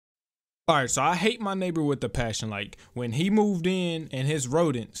All right, so I hate my neighbor with a passion. Like when he moved in and his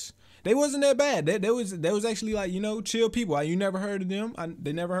rodents, they wasn't that bad. They was actually like, you know, chill people. You never heard of them.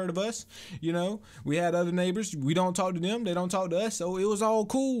 They never heard of us. You know, we had other neighbors. We don't talk to them. They don't talk to us. So it was all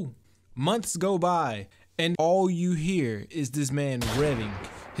cool. Months go by and all you hear is this man revving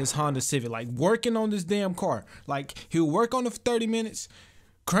his Honda Civic, like working on this damn car. Like he'll work on it for 30 minutes,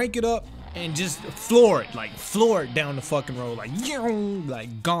 crank it up, and just floor it down the fucking road,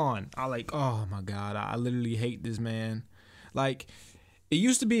 like gone. I like, oh my God, I literally hate this man. Like, it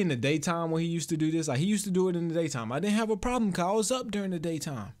used to be in the daytime when he used to do this. Like, he used to do it in the daytime. I didn't have a problem because I was up during the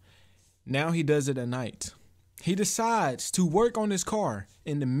daytime. Now he does it at night. He decides to work on his car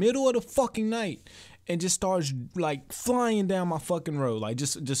in the middle of the fucking night and just starts like flying down my fucking road, like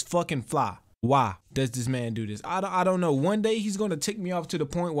just fucking fly. Why does this man do this? I don't know. One day he's gonna tick me off to the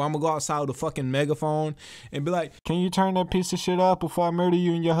point where I'm gonna go outside with a fucking megaphone and be like, "Can you turn that piece of shit off before I murder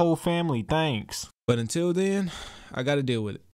you and your whole family? Thanks." But until then, I gotta deal with it.